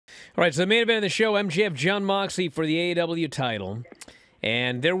All right, so the main event of the show, MJF, Jon Moxley for the AEW title.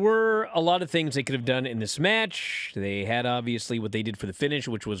 And there were a lot of things they could have done in this match. They had, obviously, what they did for the finish,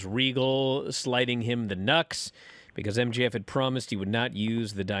 which was Regal sliding him the knucks because MJF had promised he would not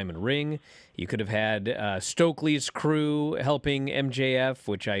use the diamond ring. You could have had Stokely's crew helping MJF,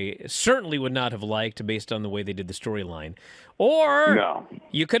 which I certainly would not have liked based on the way they did the storyline. Or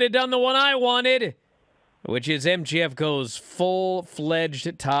you could have done the one I wanted, which is MJF goes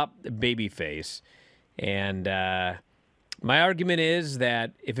full-fledged top babyface. And my argument is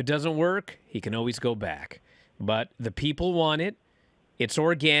that if it doesn't work, he can always go back. But the people want it. It's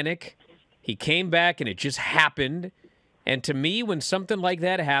organic. He came back and it just happened. And to me, when something like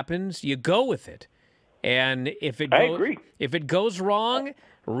that happens, you go with it. And if it goes wrong,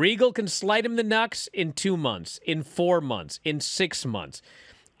 Regal can slide him the knucks in 2 months, in 4 months, in 6 months.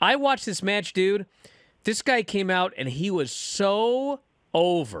 I watched this match, dude. This guy came out, and he was so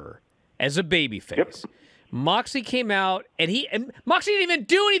over as a babyface. Yep. Moxley came out, and Moxley didn't even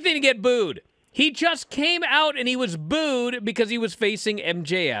do anything to get booed. He just came out, and he was booed because he was facing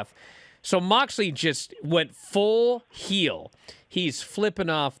MJF. So Moxley just went full heel. He's flipping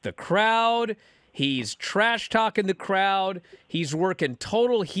off the crowd. He's trash-talking the crowd. He's working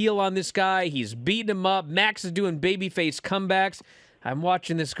total heel on this guy. He's beating him up. Max is doing babyface comebacks. I'm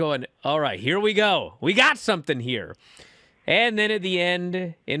watching this going, all right, here we go. We got something here. And then at the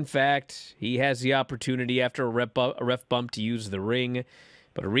end, in fact, he has the opportunity after a ref bump to use the ring.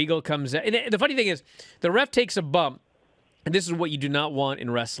 But Regal comes out. And the funny thing is, the ref takes a bump, and this is what you do not want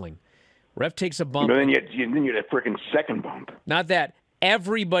in wrestling. Ref takes a bump. But then you had a freaking second bump. Not that.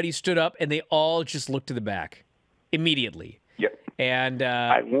 Everybody stood up, and they all just looked to the back immediately. Yep. And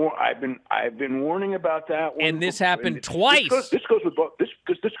I've been warning about that one. And this happened twice. This goes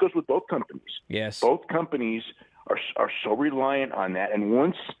with both companies. Yes. Both companies are so reliant on that. And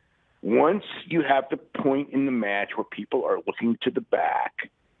once you have the point in the match where people are looking to the back,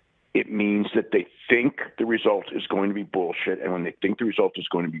 it means that they think the result is going to be bullshit. And when they think the result is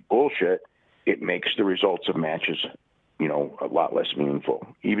going to be bullshit, it makes the results of matches, a lot less meaningful,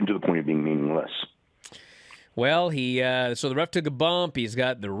 even to the point of being meaningless. Well, so the ref took a bump. He's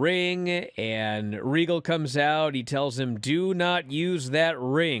got the ring, and Regal comes out. He tells him, do not use that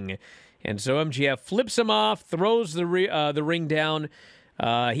ring. And so MJF flips him off, throws the ring down.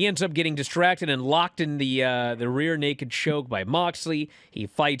 He ends up getting distracted and locked in the rear naked choke by Moxley. He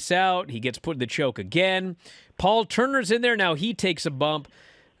fights out. He gets put in the choke again. Paul Turner's in there. Now he takes a bump.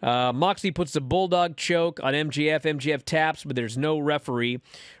 Moxley puts the bulldog choke on MJF. MJF taps, but there's no referee.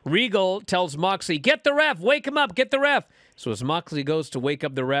 Regal tells Moxley, get the ref, wake him up, get the ref. So as Moxley goes to wake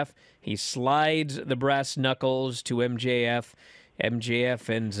up the ref, he slides the brass knuckles to MJF. MJF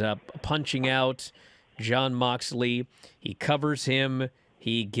ends up punching out Jon Moxley. He covers him.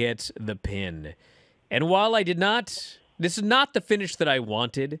 He gets the pin. And while this is not the finish that I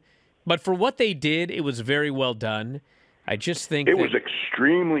wanted, but for what they did, it was very well done. I just think it was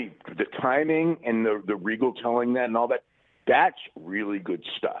extremely, the timing and the Regal telling that and all that, that's really good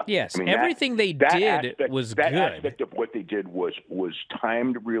stuff. Yes, everything they did was good. That aspect of what they did was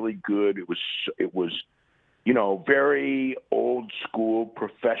timed really good. It was very old school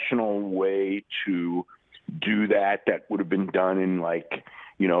professional way to do that would have been done in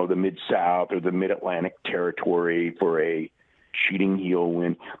the Mid-South or the Mid-Atlantic territory for a cheating heel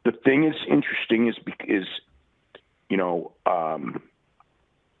win. The thing is interesting is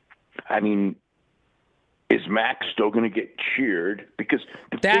is Max still going to get cheered? Because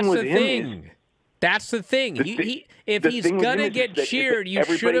that's the thing. If he's going to get cheered, you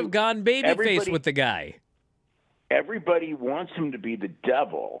should have gone babyface with the guy. Everybody wants him to be the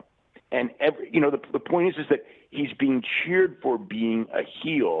devil. And the point is that he's being cheered for being a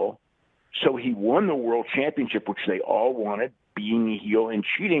heel. So he won the World Championship, which they all wanted, being a heel and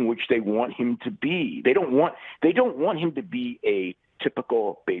cheating, which they want him to be. They don't want him to be a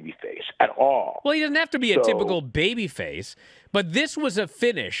typical babyface at all. Well, he doesn't have to be a typical babyface, but this was a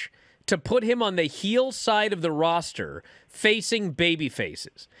finish to put him on the heel side of the roster facing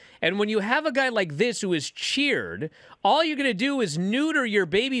babyfaces. And when you have a guy like this who is cheered, all you're going to do is neuter your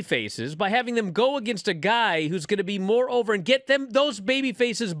babyfaces by having them go against a guy who's going to be more over and get those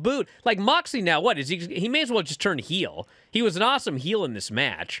babyfaces booed. Like Moxley now, what is he? He may as well just turn heel. He was an awesome heel in this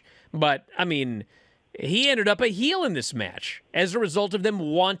match, but he ended up a heel in this match as a result of them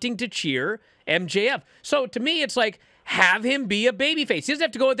wanting to cheer MJF. So to me, it's like, have him be a babyface. He doesn't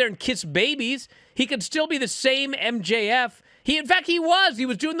have to go out there and kiss babies. He could still be the same MJF. In fact, he was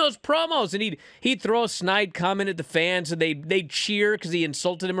doing those promos, and he'd throw a snide comment at the fans, and they'd cheer because he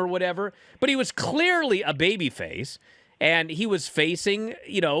insulted him or whatever. But he was clearly a babyface. and he was facing,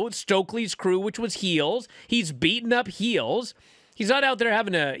 Stokely's crew, which was heels. He's beating up heels. He's not out there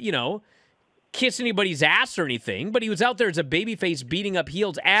having to, kiss anybody's ass or anything, but he was out there as a babyface beating up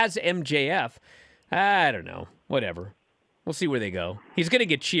heels as MJF. I don't know. Whatever. We'll see where they go. He's going to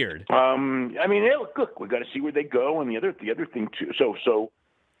get cheered. Look, we got to see where they go. And the other thing too. So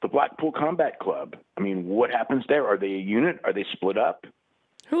the Blackpool Combat Club. What happens there? Are they a unit? Are they split up?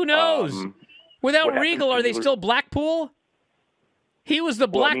 Who knows? Without Regal, are they still Blackpool? He was the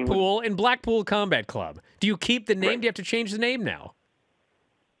Blackpool in Blackpool Combat Club. Do you keep the name? Right. Do you have to change the name now?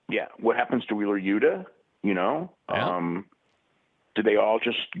 Yeah. What happens to Wheeler Yuta? Yeah. Do they all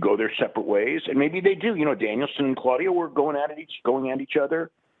just go their separate ways? And maybe they do. Danielson and Claudio were going at each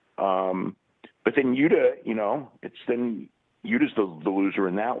other. But then Yuta, Yuta's the loser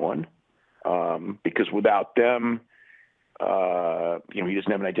in that one. Because without them, he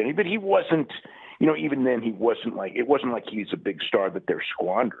doesn't have an identity. But he wasn't, even then it wasn't like he's a big star that they're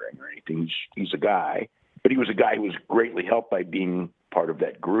squandering or anything. He's a guy. But he was a guy who was greatly helped by being part of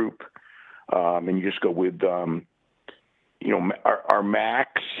that group. And you just go with our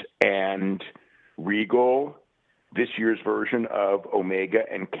Max and Regal, this year's version of Omega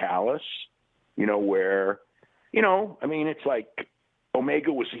and Callis, where, it's like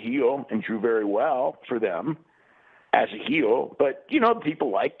Omega was a heel and drew very well for them as a heel, but,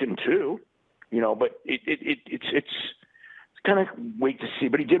 people liked him too, but it's kind of wait to see,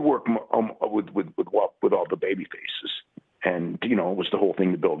 but he did work with all the baby faces. And, it was the whole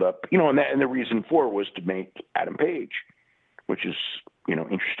thing to build up, and the reason for it was to make Adam Page, which is,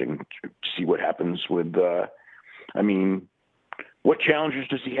 interesting to see what happens with, what challenges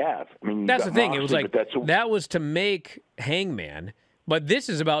does he have? That's the thing. Moxley, it was like, that was to make Hangman, but this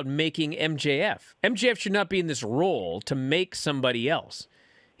is about making MJF. MJF should not be in this role to make somebody else.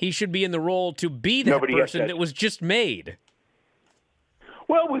 He should be in the role to be that person that was just made.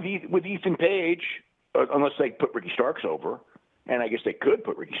 Well, with Ethan Page, unless they put Ricky Starks over, and I guess they could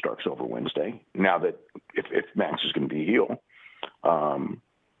put Ricky Starks over Wednesday, now that if Max is going to be a heel.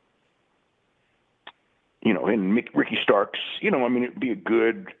 And Ricky Starks,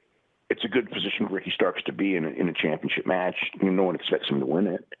 it's a good position for Ricky Starks to be in a championship match. No one expects him to win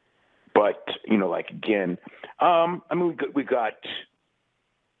it. But, again, we got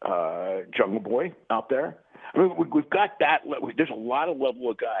Jungle Boy out there. We've got that. There's a lot of level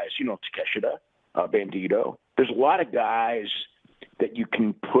of guys, Takeshita, Bandito. There's a lot of guys that you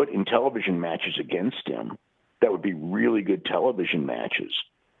can put in television matches against him that would be really good television matches.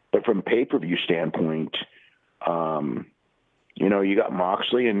 But from pay-per-view standpoint, you got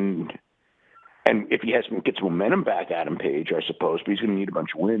Moxley and if he gets momentum back, Adam Page, I suppose, but he's going to need a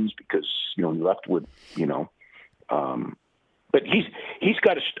bunch of wins because, he left with, but he's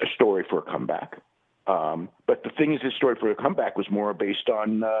got a story for a comeback. But the thing is, his story for a comeback was more based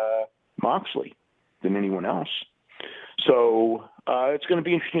on Moxley than anyone else. So it's going to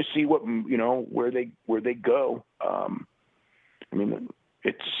be interesting to see what where they go.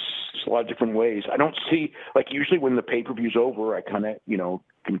 It's a lot of different ways. I don't see usually when the pay-per-view's over, I kind of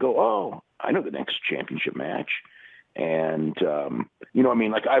can go, oh, I know the next championship match, and we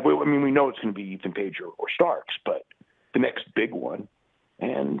know it's going to be Ethan Page or Starks, but the next big one,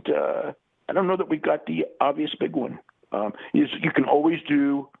 and I don't know that we've got the obvious big one. You can always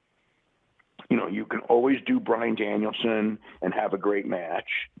do. You can always do Bryan Danielson and have a great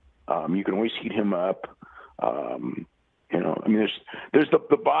match. You can always heat him up. There's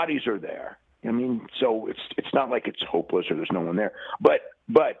the bodies are there. So it's not like it's hopeless or there's no one there. But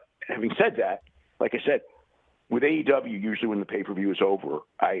having said that, like I said, with AEW, usually when the pay-per-view is over,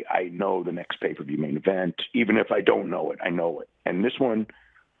 I know the next pay-per-view main event. Even if I don't know it, I know it. And this one,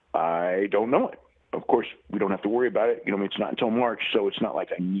 I don't know it. Of course, we don't have to worry about it. It's not until March, so it's not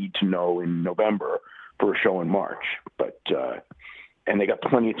like I need to know in November for a show in March. But and they got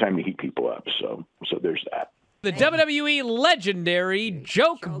plenty of time to heat people up. So there's that. The WWE legendary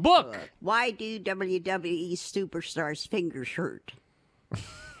joke book. Why do WWE superstars' fingers hurt?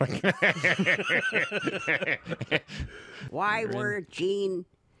 Why were Gene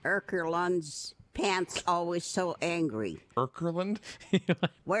Erkerlund's pants always so angry? Erkerlund?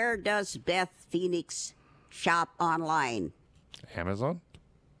 Where does Beth Phoenix shop online? Amazon?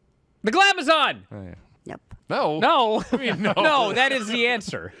 The Glamazon! Oh, yeah. Nope. No. No. I mean, no. No, that is the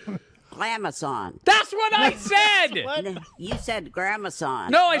answer. Glamazon. That's what I said! No, you said Gramazon.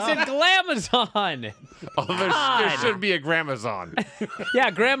 No, I said Glamazon. Oh, there should be a Gramazon.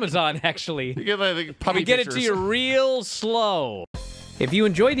 Yeah, Gramazon, actually. You get like puppy We get it to you real slow. If you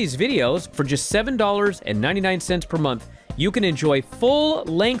enjoy these videos, for just $7.99 per month, you can enjoy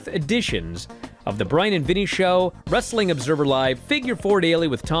full-length editions of The Bryan and Vinny Show, Wrestling Observer Live, Figure 4 Daily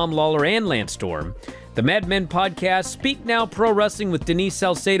with Tom Lawler and Lance Storm, the Mad Men Podcast, Speak Now Pro Wrestling with Denise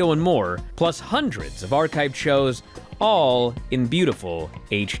Salcedo, and more, plus hundreds of archived shows, all in beautiful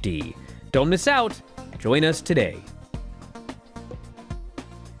HD. Don't miss out. Join us today.